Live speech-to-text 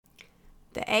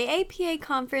The AAPA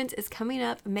conference is coming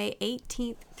up May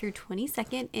 18th through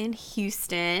 22nd in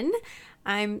Houston.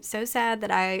 I'm so sad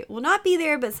that I will not be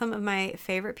there, but some of my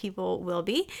favorite people will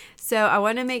be. So I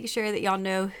want to make sure that y'all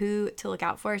know who to look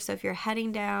out for. So if you're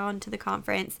heading down to the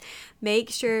conference, make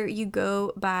sure you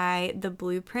go by the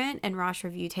Blueprint and Rosh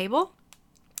Review table.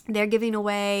 They're giving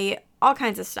away all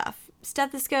kinds of stuff.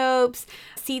 Stethoscopes,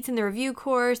 seats in the review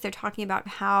course. They're talking about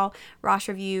how Rosh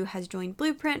Review has joined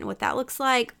Blueprint and what that looks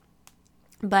like.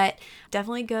 But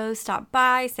definitely go stop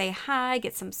by, say hi,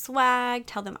 get some swag,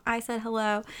 tell them I said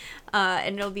hello,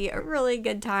 and it'll be a really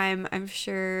good time. I'm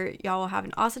sure y'all will have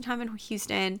an awesome time in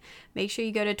Houston. Make sure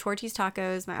you go to Torchy's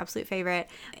Tacos, my absolute favorite,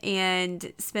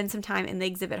 and spend some time in the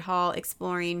exhibit hall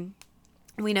exploring.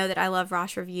 We know that I love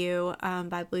Rosh Review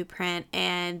by Blueprint,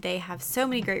 and they have so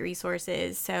many great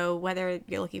resources. So whether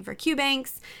you're looking for Q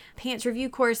banks, pants review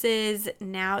courses,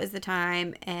 now is the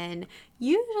time. And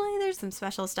usually there's some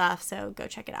special stuff, so go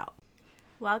check it out.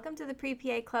 Welcome to the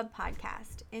Pre-PA Club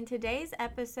podcast. In today's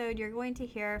episode, you're going to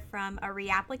hear from a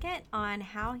reapplicant on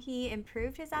how he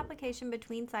improved his application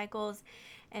between cycles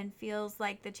and feels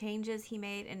like the changes he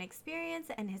made in experience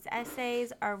and his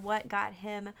essays are what got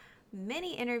him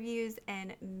many interviews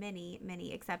and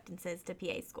many acceptances to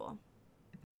PA school.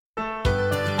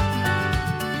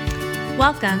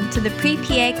 Welcome to the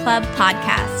Pre-PA Club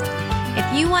podcast.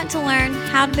 If you want to learn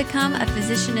how to become a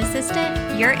physician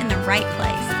assistant, you're in the right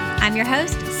place. I'm your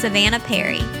host, Savannah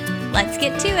Perry. Let's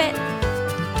get to it.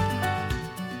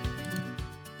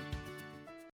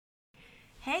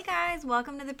 Hey guys,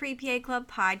 welcome to the Pre-PA Club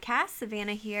podcast.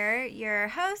 Savannah here, your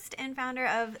host and founder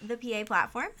of the PA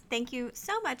platform. Thank you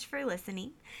so much for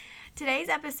listening. Today's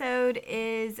episode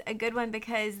is a good one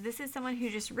because this is someone who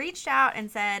just reached out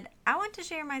and said, I want to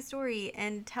share my story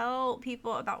and tell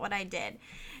people about what I did.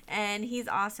 And he's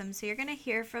awesome. So you're going to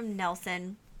hear from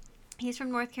Nelson. He's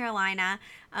from North Carolina.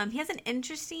 He has an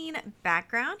interesting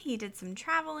background. He did some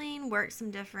traveling, worked some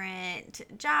different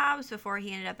jobs before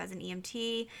he ended up as an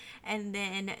EMT, and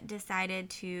then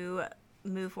decided to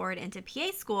move forward into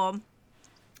PA school.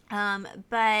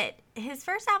 But his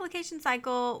first application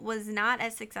cycle was not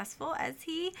as successful as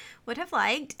he would have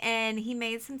liked, and he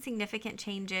made some significant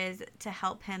changes to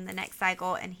help him the next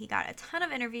cycle, and he got a ton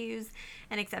of interviews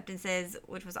and acceptances,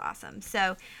 which was awesome.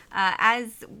 So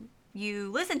as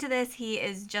you listen to this, he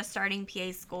is just starting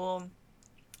PA school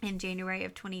in January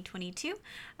of 2022,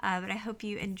 but I hope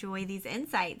you enjoy these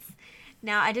insights.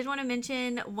 Now, I did want to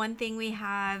mention one thing we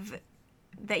have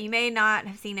that you may not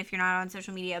have seen if you're not on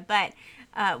social media, but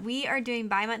we are doing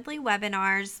bi-monthly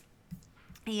webinars,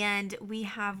 and we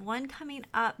have one coming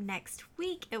up next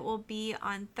week. It will be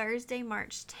on Thursday,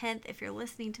 March 10th, if you're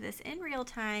listening to this in real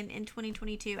time in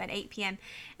 2022 at 8 p.m.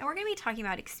 And we're going to be talking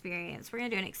about experience. We're going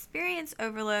to do an experience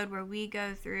overload where we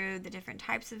go through the different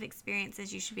types of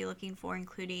experiences you should be looking for,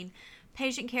 including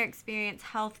patient care experience,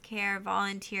 healthcare,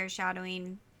 volunteer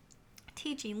shadowing,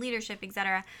 teaching, leadership,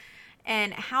 etc.,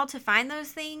 and how to find those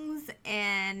things.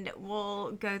 And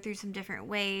we'll go through some different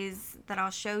ways that I'll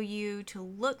show you to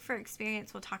look for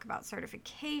experience. We'll talk about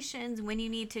certifications, when you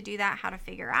need to do that, how to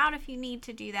figure out if you need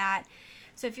to do that.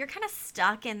 So if you're kind of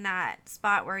stuck in that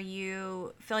spot where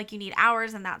you feel like you need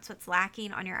hours and that's what's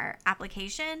lacking on your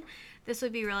application, this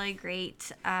would be really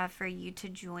great for you to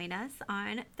join us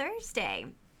on Thursday.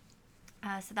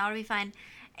 So that'll be fun.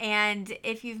 And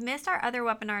if you've missed our other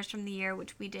webinars from the year,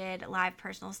 which we did live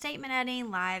personal statement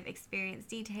editing, live experience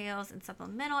details, and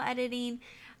supplemental editing,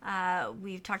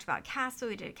 we've talked about CASPA.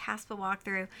 We did a CASPA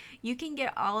walkthrough. You can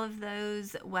get all of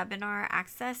those webinar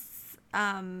access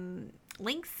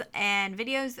links and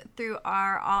videos through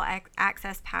our All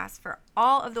Access Pass for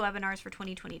all of the webinars for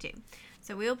 2022.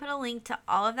 So we will put a link to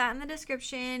all of that in the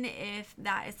description if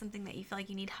that is something that you feel like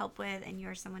you need help with and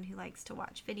you're someone who likes to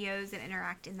watch videos and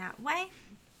interact in that way.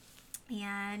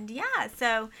 And yeah,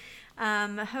 so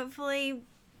hopefully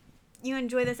you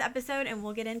enjoy this episode, and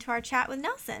we'll get into our chat with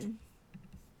Nelson.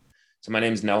 So my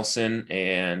name is Nelson,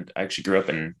 and I actually grew up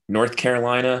in North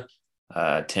Carolina,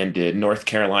 attended North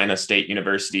Carolina State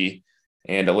University,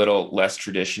 and a little less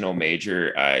traditional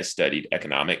major, I studied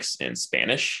economics and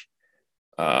Spanish.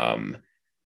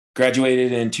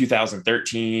 Graduated in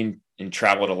 2013 and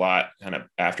traveled a lot kind of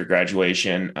after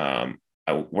graduation.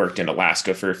 I worked in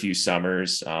Alaska for a few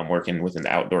summers, working within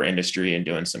the outdoor industry and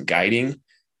doing some guiding.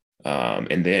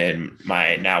 And then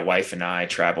my now wife and I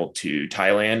traveled to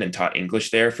Thailand and taught English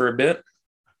there for a bit.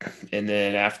 And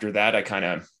then after that, I kind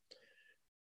of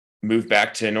moved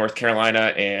back to North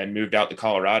Carolina and moved out to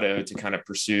Colorado to kind of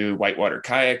pursue whitewater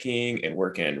kayaking and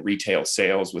work in retail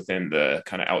sales within the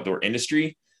kind of outdoor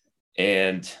industry.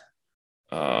 And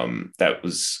that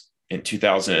was in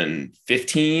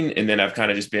 2015. And then I've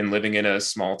kind of just been living in a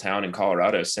small town in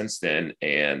Colorado since then,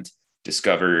 and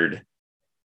discovered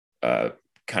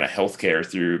kind of healthcare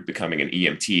through becoming an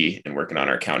EMT and working on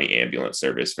our county ambulance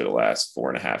service for the last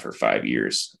 4.5 or 5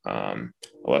 years. I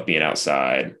love being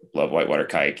outside, love whitewater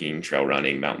kayaking, trail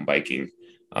running, mountain biking.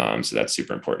 So that's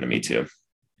super important to me too.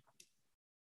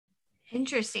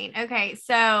 Interesting. Okay.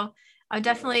 So I would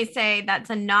definitely say that's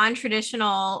a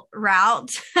non-traditional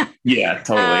route. Yeah,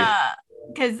 totally.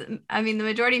 Because I mean, the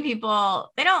majority of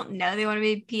people, they don't know they want to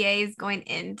be PAs going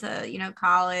into,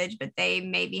 college, but they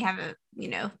maybe have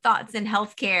thoughts in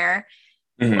healthcare.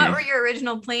 What were Mm-hmm. your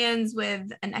original plans with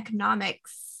an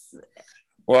economics?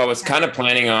 Well, I was kind of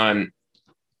planning on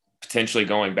potentially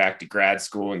going back to grad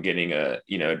school and getting a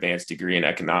advanced degree in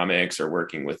economics or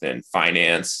working within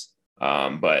finance.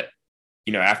 But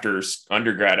after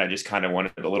undergrad, I just kind of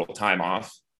wanted a little time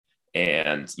off,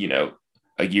 and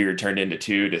a year turned into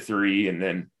 2 to 3, and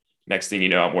then next thing you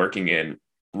know, I'm working in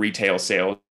retail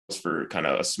sales for kind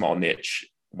of a small niche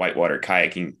whitewater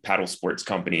kayaking paddle sports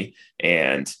company,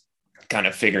 and kind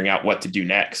of figuring out what to do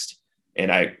next.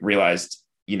 And I realized,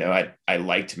 I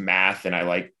liked math and I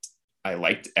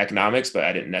liked economics, but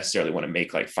I didn't necessarily want to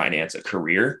make like finance a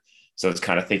career. So I was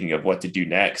kind of thinking of what to do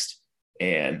next.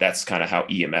 And that's kind of how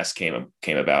EMS came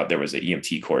about. There was an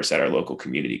EMT course at our local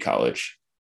community college.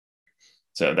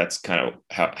 So that's kind of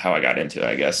how I got into it,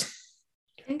 I guess.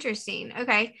 Interesting.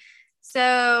 Okay.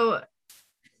 So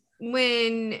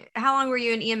how long were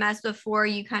you in EMS before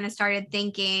you kind of started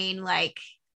thinking like,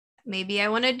 maybe I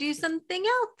want to do something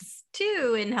else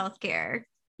too in healthcare?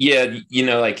 Yeah,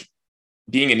 like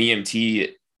being an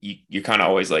EMT, you're kind of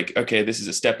always like, okay, this is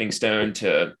a stepping stone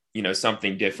to,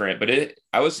 something different. But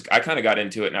I kind of got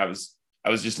into it, and I was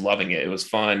just loving it. It was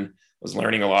fun. I was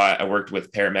learning a lot. I worked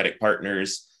with paramedic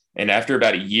partners. And after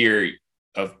about a year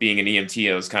of being an EMT,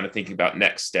 I was kind of thinking about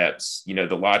next steps.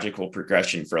 The logical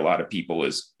progression for a lot of people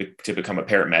is to become a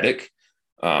paramedic.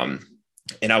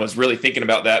 And I was really thinking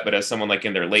about that. But as someone like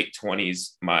in their late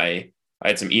 20s, I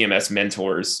had some EMS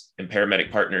mentors and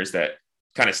paramedic partners that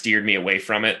kind of steered me away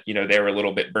from it. They were a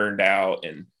little bit burned out,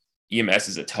 and EMS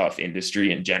is a tough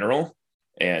industry in general.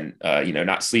 And,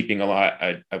 not sleeping a lot.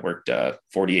 I worked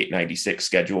 48-96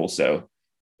 schedule. So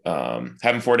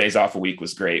having 4 days off a week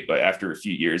was great. But after a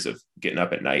few years of getting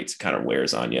up at nights, it kind of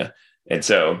wears on you. And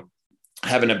so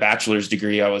having a bachelor's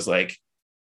degree, I was like,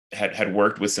 had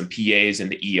worked with some PAs in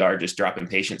the ER, just dropping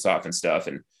patients off and stuff,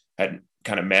 and had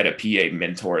kind of met a PA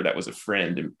mentor that was a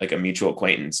friend and like a mutual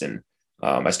acquaintance. And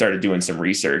I started doing some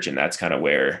research, and that's kind of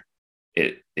where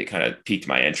it kind of piqued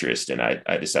my interest. And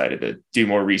I decided to do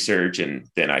more research, and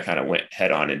then I kind of went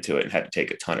head on into it and had to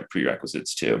take a ton of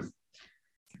prerequisites too.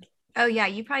 Oh yeah,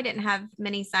 you probably didn't have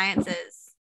many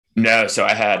sciences. No, so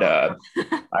I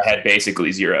had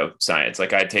basically zero science.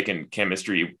 Like I had taken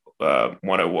chemistry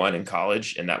 101 in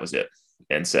college, and that was it.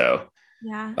 And so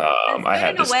Yeah, that's I good had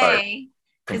in to a start way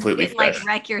because it completely didn't like fresh.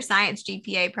 wreck your science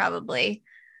GPA probably.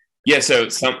 Yeah, so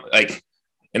some like,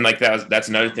 and like that's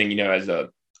another thing,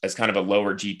 as kind of a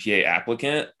lower GPA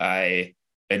applicant, I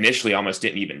initially almost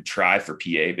didn't even try for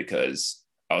PA because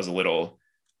I was a little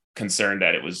concerned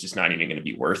that it was just not even going to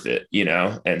be worth it.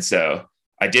 And so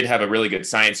I did have a really good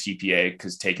science GPA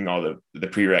because taking all the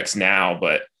prereqs now,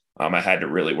 but I had to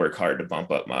really work hard to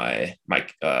bump up my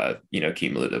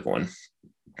cumulative one.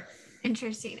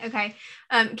 Interesting. Okay.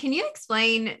 Can you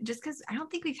explain, just because I don't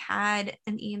think we've had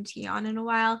an EMT on in a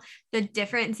while, the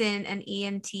difference in an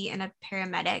EMT and a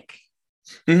paramedic?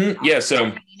 Mm-hmm. Yeah. So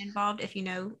Training involved, if you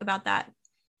know about that.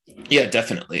 yeah,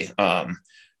 definitely.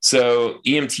 So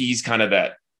EMT's kind of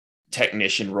that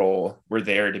technician role. We're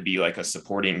there to be like a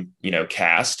supporting,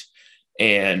 cast.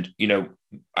 And,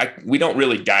 we don't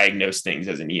really diagnose things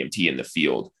as an EMT in the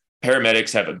field.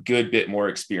 Paramedics have a good bit more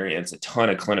experience, a ton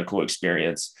of clinical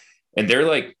experience. And they're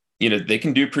like, they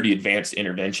can do pretty advanced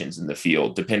interventions in the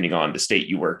field, depending on the state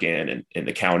you work in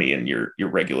the county and your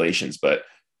regulations. But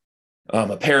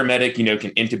a paramedic,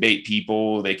 can intubate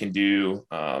people. They can do,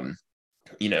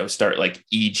 start like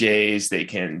EJs. They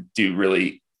can do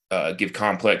really give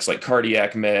complex like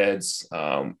cardiac meds.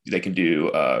 They can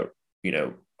do,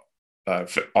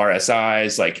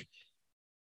 RSIs. Like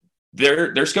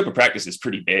their scope of practice is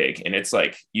pretty big, and it's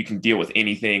like you can deal with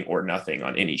anything or nothing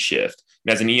on any shift.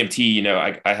 And as an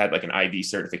EMT, I had like an IV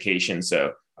certification,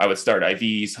 so I would start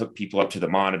IVs, hook people up to the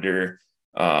monitor,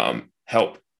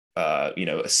 help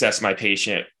assess my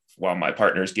patient while my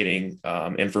partner's getting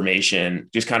information,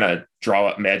 just kind of draw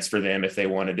up meds for them if they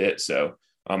wanted it. So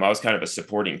I was kind of a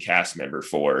supporting cast member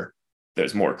for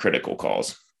those more critical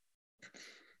calls.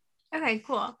 Okay,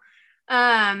 cool.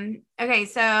 Okay,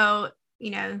 so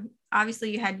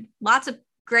obviously you had lots of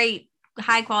great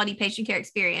high quality patient care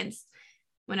experience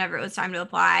whenever it was time to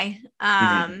apply.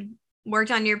 Mhm.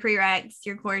 Worked on your prereqs,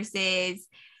 your courses.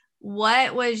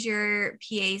 What was your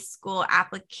PA school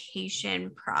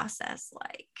application process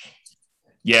like?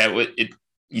 Yeah,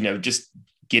 just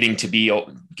getting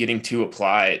to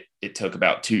apply. It took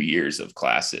about 2 years of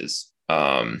classes.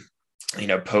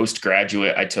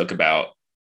 Postgraduate, I took about,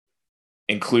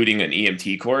 including an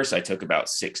EMT course, I took about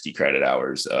 60 credit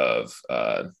hours of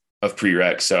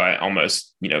prereqs. So I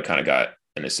almost, kind of got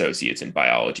an associate's in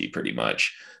biology pretty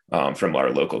much, from our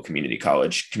local community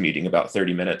college, commuting about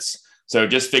 30 minutes. So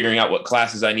just figuring out what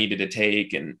classes I needed to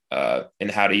take and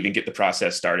how to even get the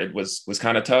process started was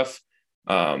kind of tough.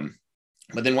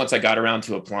 But then once I got around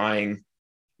to applying,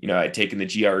 I'd taken the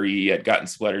GRE, I'd gotten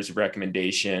letters of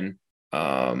recommendation.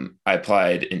 I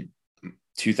applied in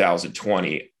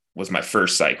 2020 was my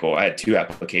first cycle. I had 2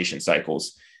 application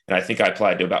cycles, and I think I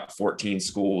applied to about 14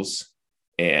 schools,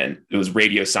 and it was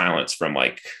radio silence from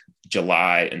like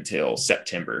July until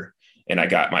September. And I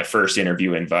got my first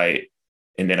interview invite,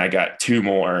 and then I got 2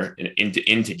 more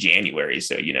into January.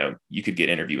 So, you could get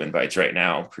interview invites right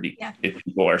now if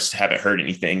people haven't heard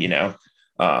anything.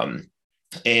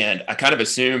 And I kind of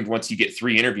assumed once you get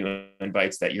 3 interview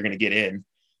invites that you're going to get in.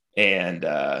 And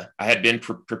I had been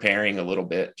preparing a little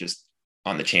bit just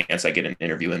on the chance I get an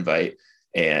interview invite.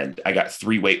 And I got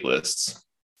 3 wait lists.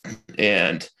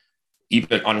 And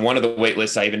even on one of the wait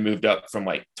lists, I even moved up from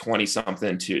like 20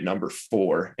 something to number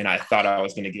 4. And I thought I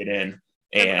was going to get in,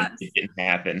 and it didn't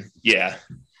happen. Yeah.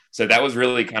 So that was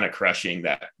really kind of crushing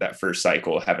that first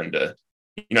cycle, having to,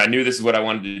 I knew this is what I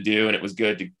wanted to do, and it was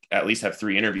good to at least have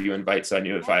 3 interview invites. So I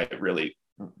knew if I really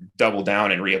double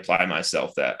down and reapply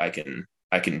myself, that I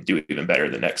can do even better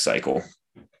the next cycle.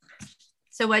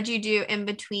 So what'd you do in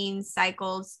between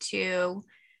cycles to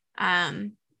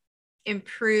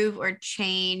improve or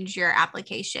change your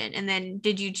application? And then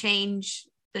did you change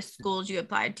the schools you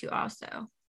applied to also?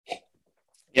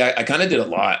 Yeah, I kind of did a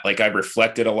lot. Like, I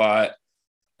reflected a lot.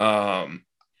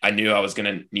 I knew I was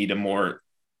going to need a more,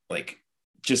 like,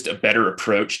 just a better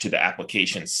approach to the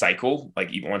application cycle.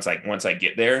 Like, even once I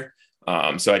get there.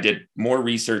 So I did more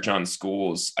research on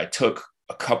schools. I took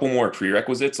a couple more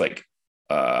prerequisites. Like,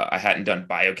 I hadn't done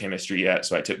biochemistry yet.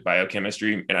 So I took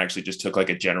biochemistry, and I actually just took like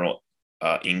a general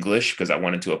English, because I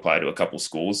wanted to apply to a couple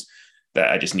schools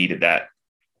that I just needed that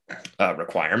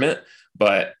requirement.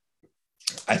 But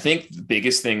I think the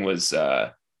biggest thing was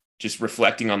just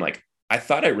reflecting on, like, I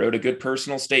thought I wrote a good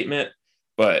personal statement,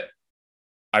 but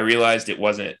I realized it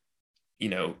wasn't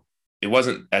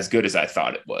as good as I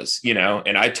thought it was,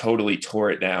 and I totally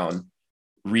tore it down,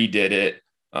 redid it.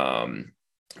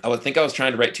 I would think I was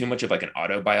trying to write too much of like an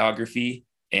autobiography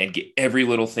and get every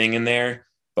little thing in there.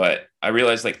 But I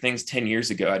realized, like, things 10 years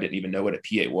ago, I didn't even know what a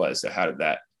PA was. So how did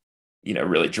that,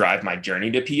 really drive my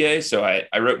journey to PA? So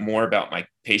I wrote more about my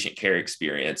patient care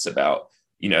experience, about,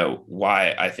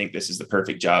 why I think this is the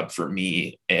perfect job for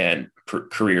me and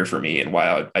career for me, and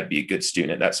why I'd be a good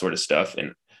student, that sort of stuff.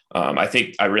 And I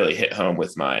think I really hit home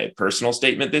with my personal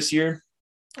statement this year.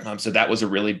 So that was a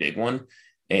really big one.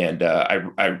 And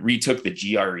I retook the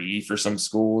GRE for some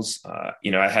schools. I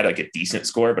had like a decent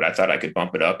score, but I thought I could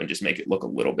bump it up and just make it look a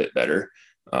little bit better.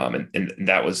 And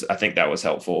I think that was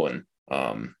helpful. And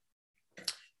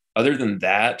other than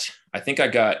that, I think I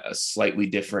got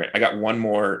I got one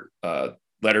more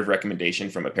letter of recommendation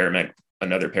from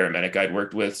another paramedic I'd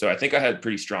worked with. So I think I had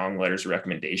pretty strong letters of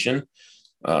recommendation.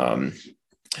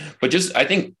 But just, I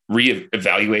think,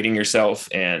 reevaluating yourself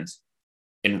and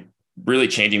really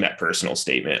changing that personal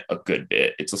statement a good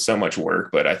bit. It's so much work,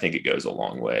 but I think it goes a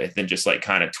long way than just like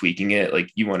kind of tweaking it.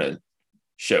 Like, you want to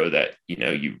show that,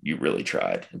 you really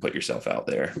tried and put yourself out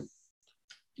there.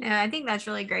 Yeah, I think that's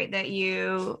really great that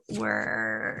you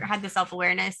had the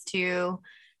self-awareness to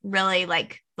really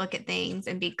like look at things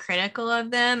and be critical of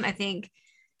them. I think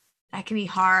that can be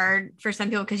hard for some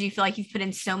people because you feel like you've put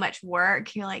in so much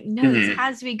work. You're like, no, this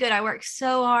has to be good. I worked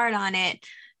so hard on it.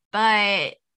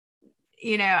 But,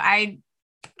 I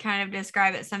kind of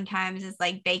describe it sometimes as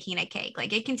like baking a cake.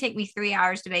 Like, it can take me 3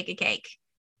 hours to bake a cake,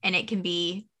 and it can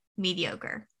be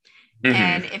mediocre.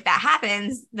 And if that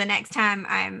happens, the next time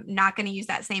I'm not going to use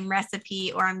that same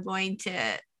recipe, or I'm going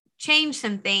to change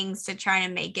some things to try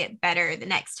to make it better the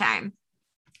next time.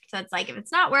 So it's like, if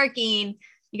it's not working,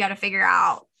 you got to figure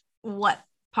out what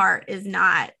part is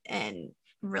not and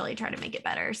really try to make it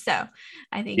better. So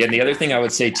I think. Yeah. And the other thing I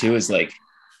would say too is, like,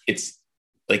 it's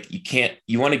like,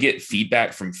 you want to get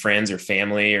feedback from friends or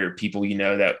family or people,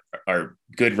 that are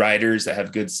good writers, that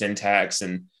have good syntax,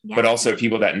 but also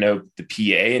people that know the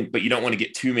PA, but you don't want to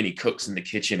get too many cooks in the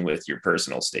kitchen with your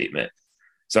personal statement.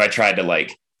 So I tried to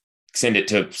like send it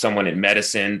to someone in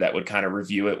medicine that would kind of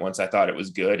review it once I thought it was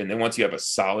good. And then once you have a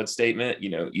solid statement,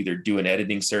 either do an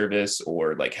editing service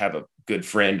or like have a good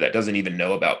friend that doesn't even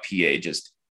know about PA,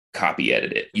 just copy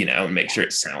edit it, and make sure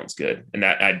it sounds good. And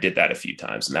that I did that a few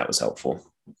times and that was helpful.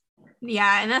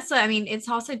 Yeah. And that's what I mean. It's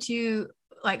also too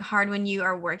like hard when you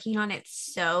are working on it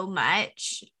so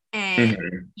much and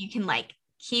you can like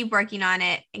keep working on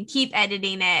it and keep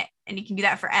editing it, and you can do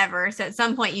that forever. So at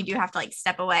some point you do have to like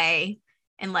step away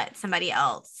and let somebody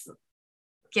else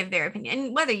give their opinion,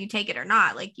 and whether you take it or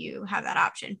not, like you have that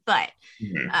option. But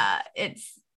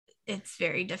it's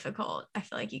very difficult. I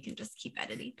feel like you can just keep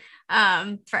editing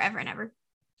forever and ever.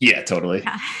 Yeah, totally.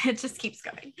 Yeah, it just keeps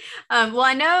going. Well,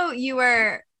 I know you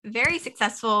were very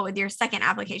successful with your second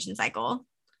application cycle.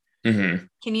 Can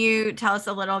you tell us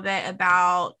a little bit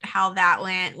about how that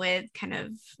went with kind of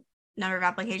number of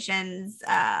applications,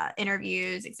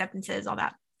 interviews, acceptances, all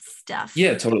that stuff?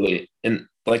 Yeah, totally. And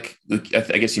like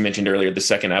I guess you mentioned earlier, the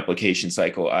second application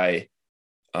cycle, I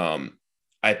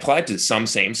applied to some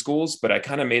same schools, but I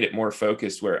kind of made it more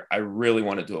focused where I really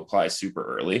wanted to apply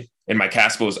super early. And my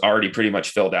CASPA was already pretty much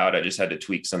filled out. I just had to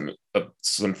tweak some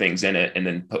things in it and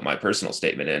then put my personal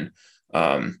statement in.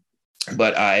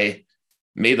 But I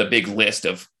made a big list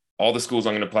of all the schools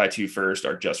I'm going to apply to first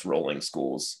are just rolling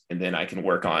schools. And then I can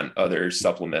work on other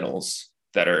supplementals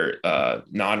that are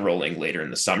non-rolling later in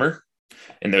the summer.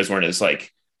 And those weren't as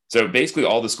like, so basically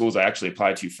all the schools I actually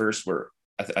applied to first were,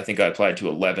 I think I applied to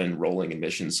 11 rolling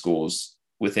admission schools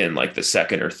within like the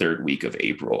second or third week of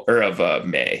April or of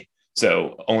May.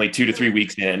 So only 2 to 3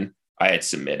 weeks in, I had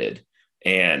submitted.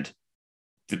 And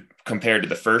compared to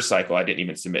the first cycle, I didn't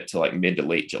even submit till like mid to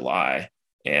late July.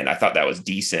 And I thought that was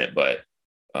decent. But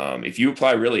if you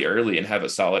apply really early and have a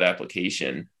solid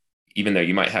application, even though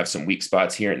you might have some weak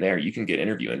spots here and there, you can get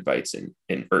interview invites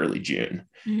in early June.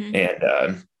 And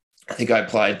I think I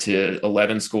applied to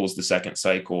 11 schools the second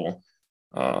cycle.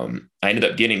 I ended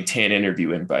up getting 10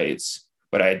 interview invites,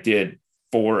 but I did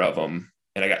 4 of them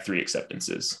and I got 3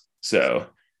 acceptances. So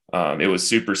it was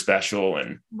super special.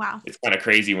 And wow, it's kind of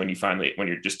crazy when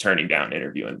you're just turning down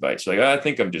interview invites. You're like, oh, I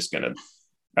think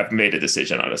I've made a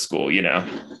decision on a school,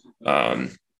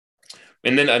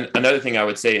 and then another thing I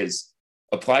would say is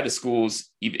apply to schools.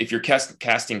 If you're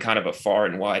casting kind of a far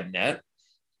and wide net,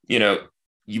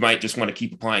 you might just want to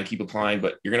keep applying,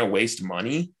 but you're going to waste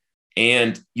money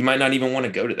and you might not even want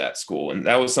to go to that school. And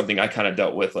that was something I kind of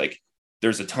dealt with. Like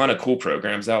there's a ton of cool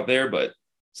programs out there, but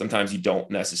sometimes you don't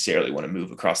necessarily want to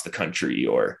move across the country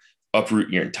or uproot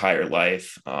your entire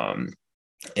life.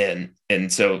 And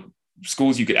so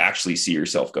schools you could actually see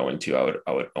yourself going to,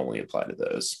 I would only apply to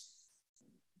those.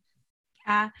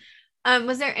 Yeah.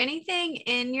 Was there anything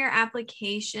in your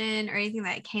application or anything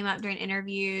that came up during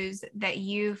interviews that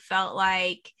you felt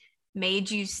like made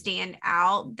you stand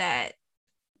out? That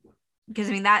because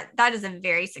I mean that is a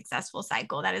very successful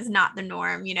cycle. That is not the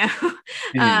norm,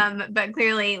 But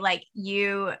clearly, like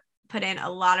you put in a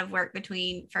lot of work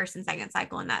between first and second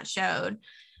cycle, and that showed.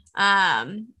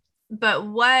 But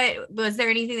what was there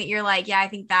anything that you're like, yeah, I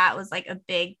think that was like a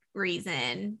big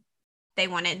reason they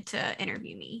wanted to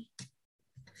interview me?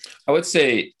 I would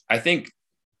say, I think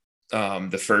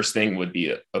the first thing would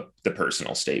be the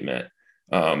personal statement,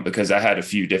 because I had a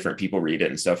few different people read it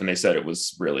and stuff, and they said it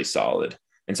was really solid.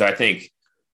 And so I think,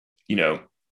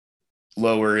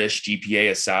 lower-ish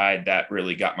GPA aside, that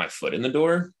really got my foot in the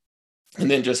door. And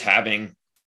then just having,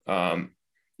 I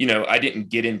didn't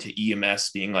get into EMS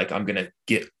being like, I'm going to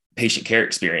get patient care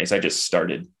experience. I just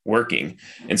started working.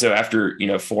 And so after,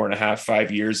 4.5,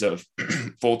 5 years of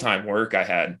full-time work, I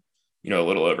had, a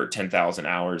little over 10,000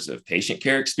 hours of patient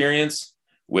care experience,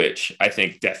 which I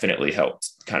think definitely helped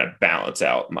kind of balance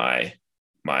out my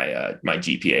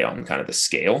GPA on kind of the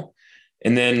scale.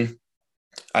 And then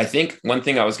I think one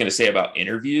thing I was going to say about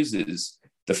interviews is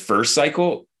the first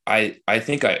cycle, I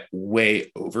think I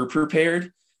way over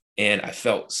prepared and I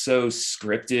felt so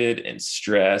scripted and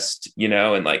stressed,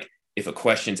 and like if a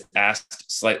question's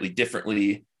asked slightly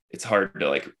differently, it's hard to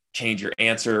like change your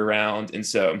answer around. And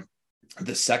so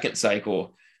the second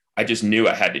cycle, I just knew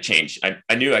I had to change.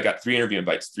 I knew I got 3 interview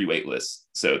invites, 3 wait lists.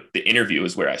 So the interview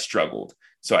is where I struggled.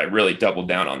 So I really doubled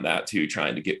down on that too,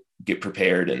 trying to get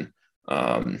prepared and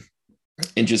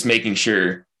just making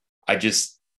sure I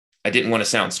didn't want to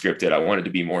sound scripted. I wanted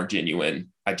to be more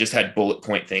genuine. I just had bullet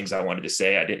point things I wanted to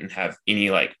say. I didn't have any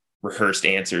like rehearsed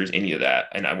answers, any of that.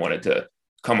 And I wanted to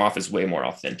come off as way more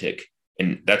authentic.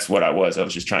 And that's what I was. I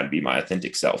was just trying to be my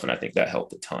authentic self. And I think that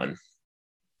helped a ton.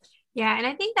 Yeah. And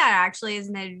I think that actually is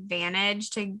an advantage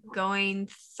to going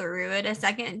through it a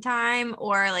second time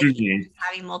or like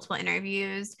having multiple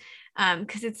interviews.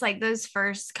 Because it's like those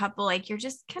first couple, like you're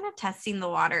just kind of testing the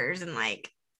waters and like,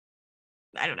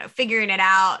 I don't know, figuring it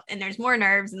out. And there's more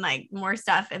nerves and like more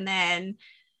stuff. And then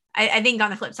I think on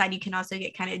the flip side, you can also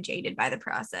get kind of jaded by the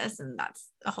process, and that's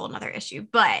a whole nother issue.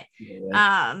 But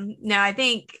no, I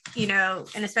think,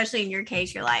 and especially in your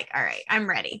case, you're like, all right, I'm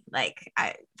ready. Like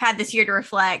I've had this year to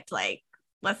reflect, like,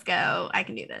 let's go. I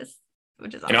can do this,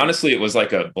 which is awesome. And honestly, it was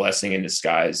like a blessing in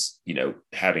disguise,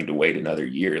 having to wait another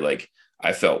year. Like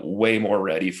I felt way more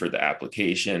ready for the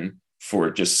application, for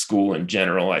just school in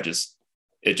general. It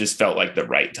just felt like the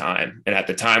right time. And at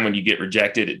the time when you get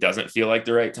rejected, it doesn't feel like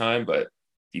the right time, but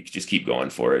you just keep going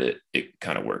for it. It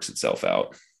kind of works itself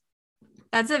out.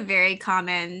 That's a very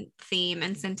common theme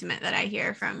and sentiment that I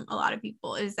hear from a lot of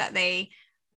people, is that they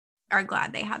are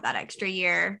glad they had that extra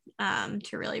year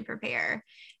to really prepare.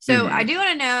 So I do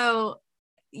want to know,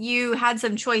 you had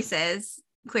some choices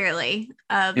clearly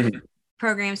of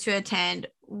programs to attend.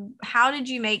 How did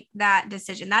you make that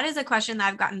decision? That is a question that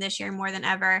I've gotten this year more than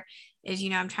ever, is,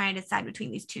 I'm trying to decide between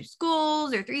these 2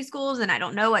 schools or 3 schools and I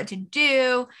don't know what to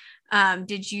do.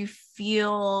 Did you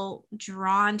feel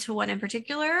drawn to one in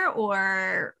particular,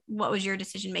 or what was your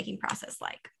decision-making process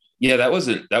like? Yeah, that was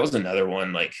another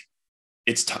one. Like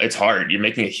it's hard. You're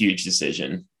making a huge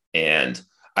decision. And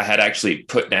I had actually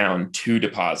put down 2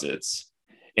 deposits,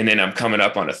 and then I'm coming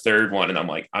up on a third one. And I'm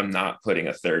like, I'm not putting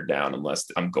a third down unless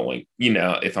I'm going,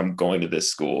 if I'm going to this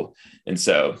school. And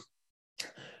so,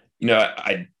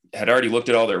 I had already looked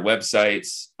at all their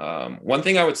websites. One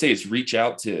thing I would say is reach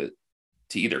out to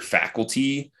either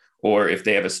faculty, or if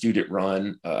they have a student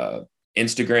run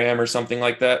Instagram or something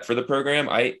like that for the program.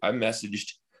 I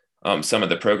messaged some of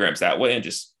the programs that way and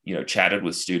just, chatted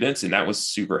with students, and that was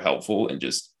super helpful in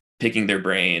just picking their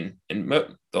brain. And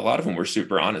a lot of them were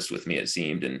super honest with me, it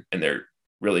seemed, and they're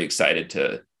really excited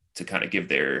to kind of give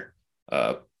their,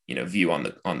 view on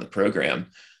the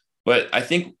program. But I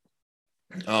think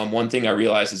one thing I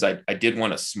realized is I did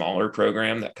want a smaller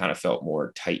program that kind of felt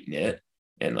more tight knit.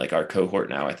 And like our cohort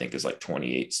now, I think, is like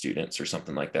 28 students or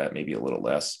something like that, maybe a little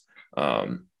less.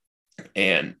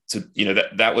 And so,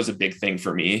 that was a big thing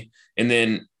for me. And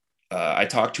then I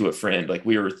talked to a friend, like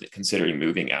we were considering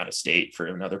moving out of state for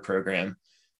another program.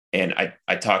 And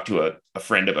I talked to a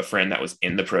friend of a friend that was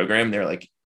in the program. They're like,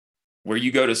 where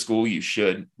you go to school, you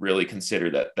should really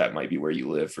consider that might be where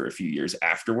you live for a few years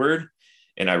afterward.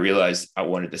 And I realized I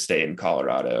wanted to stay in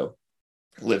Colorado,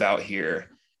 live out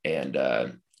here, and,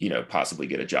 possibly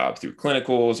get a job through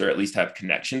clinicals, or at least have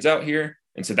connections out here.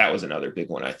 And so that was another big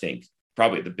one. I think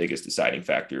probably the biggest deciding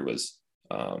factor was,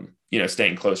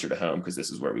 staying closer to home, because this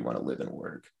is where we want to live and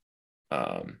work.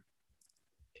 And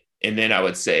then I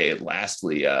would say,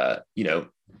 lastly,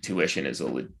 tuition is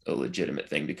a legitimate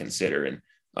thing to consider.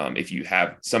 And if you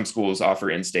have, some schools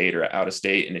offer in-state or out of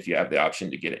state, and if you have the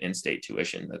option to get an in-state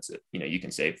tuition, that's it. You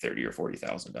can save $30,000 or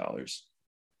 $40,000.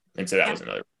 And so that was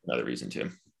another reason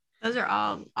too. Those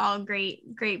are all great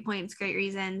points, great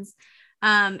reasons.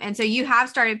 And so you have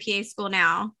started PA school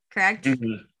now, correct?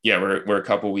 Mm-hmm. Yeah, we're a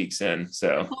couple weeks in.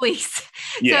 So weeks.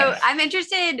 Yeah. So I'm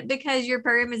interested, because your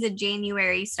program is a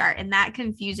January start, and that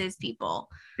confuses people.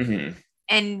 Mm-hmm.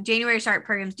 And January start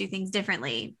programs do things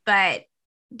differently. But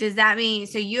does that mean,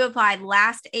 so you applied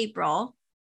last April?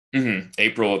 Mm-hmm.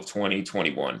 April of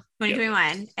 2021.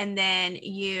 2021. Yep. And then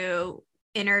you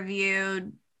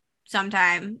interviewed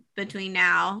sometime between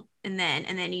now and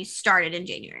then you started in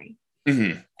January.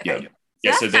 Mm-hmm. Okay.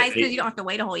 Yeah. So that's nice, because you don't have to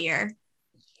wait a whole year.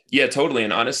 Yeah, totally.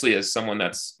 And honestly, as someone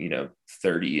that's,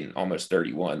 30 and almost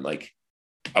 31, like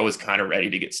I was kind of ready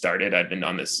to get started. I'd been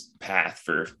on this path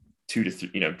for 2 to 3,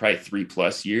 probably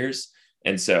 3+ years.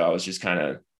 And so I was just kind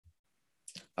of,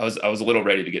 I was a little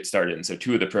ready to get started. And so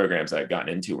 2 of the programs I'd gotten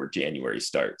into were January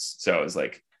starts. So I was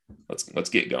like, let's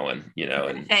get going,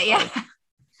 and yeah.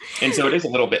 And so it is a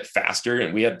little bit faster.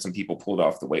 And we had some people pulled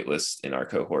off the wait list in our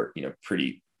cohort,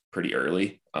 pretty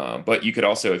early. But you could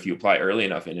also, if you apply early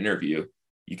enough in interview,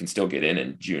 you can still get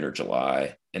in June or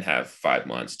July and have 5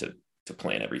 months to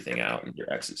plan everything out and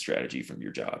your exit strategy from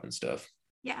your job and stuff.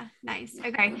 Yeah. Nice.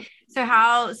 Okay.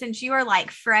 So since you are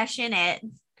like fresh in it,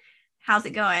 how's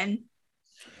it going?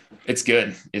 It's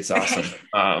good. It's awesome.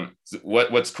 So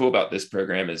what's cool about this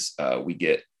program is we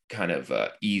get kind of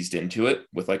eased into it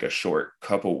with like a short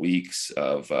couple weeks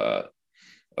of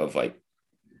like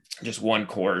just one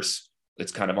course.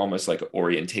 It's kind of almost like an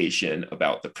orientation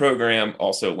about the program,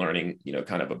 also learning,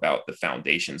 kind of about the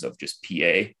foundations of just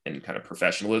PA and kind of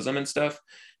professionalism and stuff.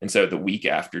 And so the week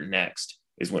after next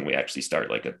is when we actually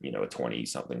start like a 20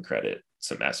 something credit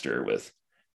semester with,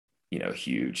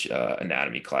 huge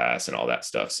anatomy class and all that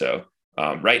stuff. So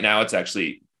right now it's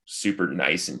actually super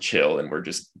nice and chill, and we're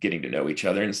just getting to know each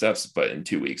other and stuff. But in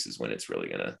 2 weeks is when it's really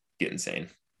gonna get insane.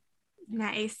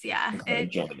 Nice. Yeah. I'm kind of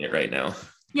enjoying it right now.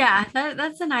 Yeah,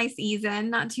 that's a nice ease in,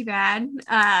 not too bad.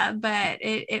 But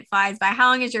it flies by. How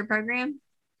long is your program?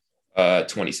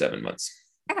 27 months.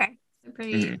 Okay. So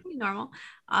pretty normal.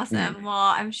 Awesome. Mm-hmm. Well,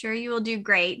 I'm sure you will do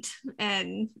great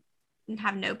and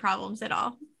have no problems at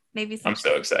all. Maybe some. I'm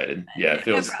so excited. Yeah, it No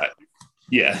feels, problem.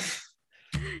 yeah.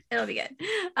 It'll be good.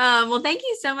 Well, thank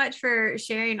you so much for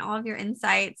sharing all of your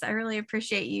insights. I really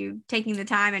appreciate you taking the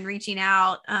time and reaching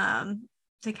out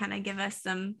to kind of give us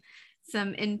some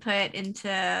input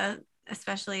into,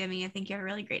 especially, I mean, I think you have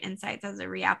really great insights as a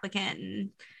reapplicant,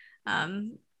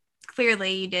 and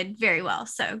clearly you did very well.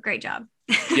 So great job.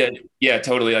 Yeah,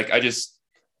 totally. Like I just,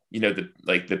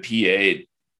 the PA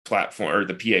platform or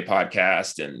the PA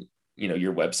podcast and,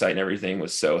 your website and everything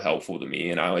was so helpful to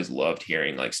me. And I always loved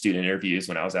hearing like student interviews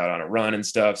when I was out on a run and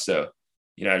stuff. So,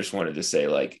 I just wanted to say,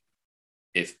 like,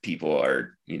 if people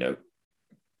are,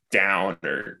 down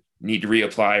or need to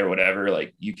reapply or whatever,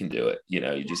 like, you can do it.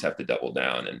 You just have to double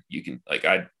down, and you can, like,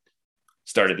 I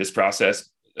started this process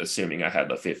assuming I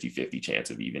had a 50-50 chance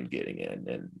of even getting in,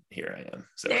 and here I am.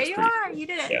 So there you are. Cool. You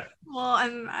did it. Yeah. Well,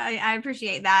 I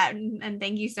appreciate that, and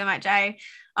thank you so much. I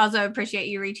also appreciate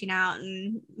you reaching out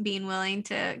and being willing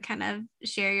to kind of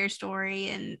share your story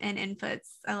and inputs.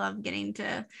 I love getting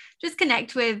to just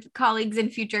connect with colleagues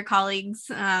and future colleagues.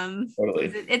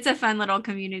 Totally. It's a fun little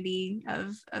community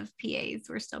of PAs.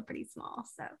 We're still pretty small,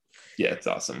 so yeah, it's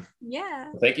awesome. Yeah.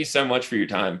 Well, thank you so much for your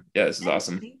time. Yeah, this is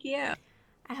awesome. Thank you.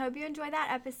 I hope you enjoyed that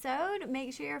episode.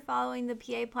 Make sure you're following the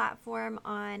PA platform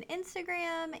on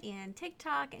Instagram and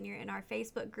TikTok, and you're in our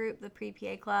Facebook group, the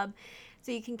Pre-PA Club,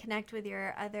 so you can connect with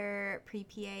your other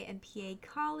pre-PA and PA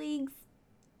colleagues.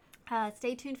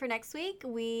 Stay tuned for next week.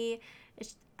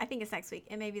 I think it's next week.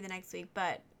 It may be the next week,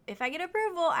 but if I get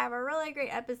approval, I have a really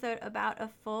great episode about a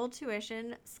full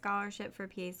tuition scholarship for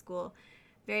PA school.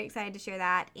 Very excited to share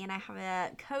that. And I have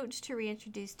a coach to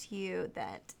reintroduce to you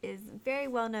that is very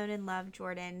well known and loved,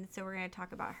 Jordan. So we're going to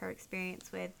talk about her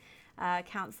experience with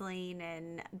counseling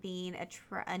and being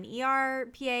an ER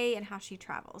PA and how she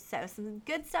travels. So some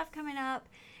good stuff coming up.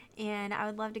 And I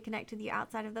would love to connect with you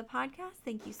outside of the podcast.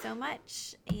 Thank you so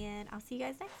much. And I'll see you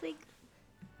guys next week.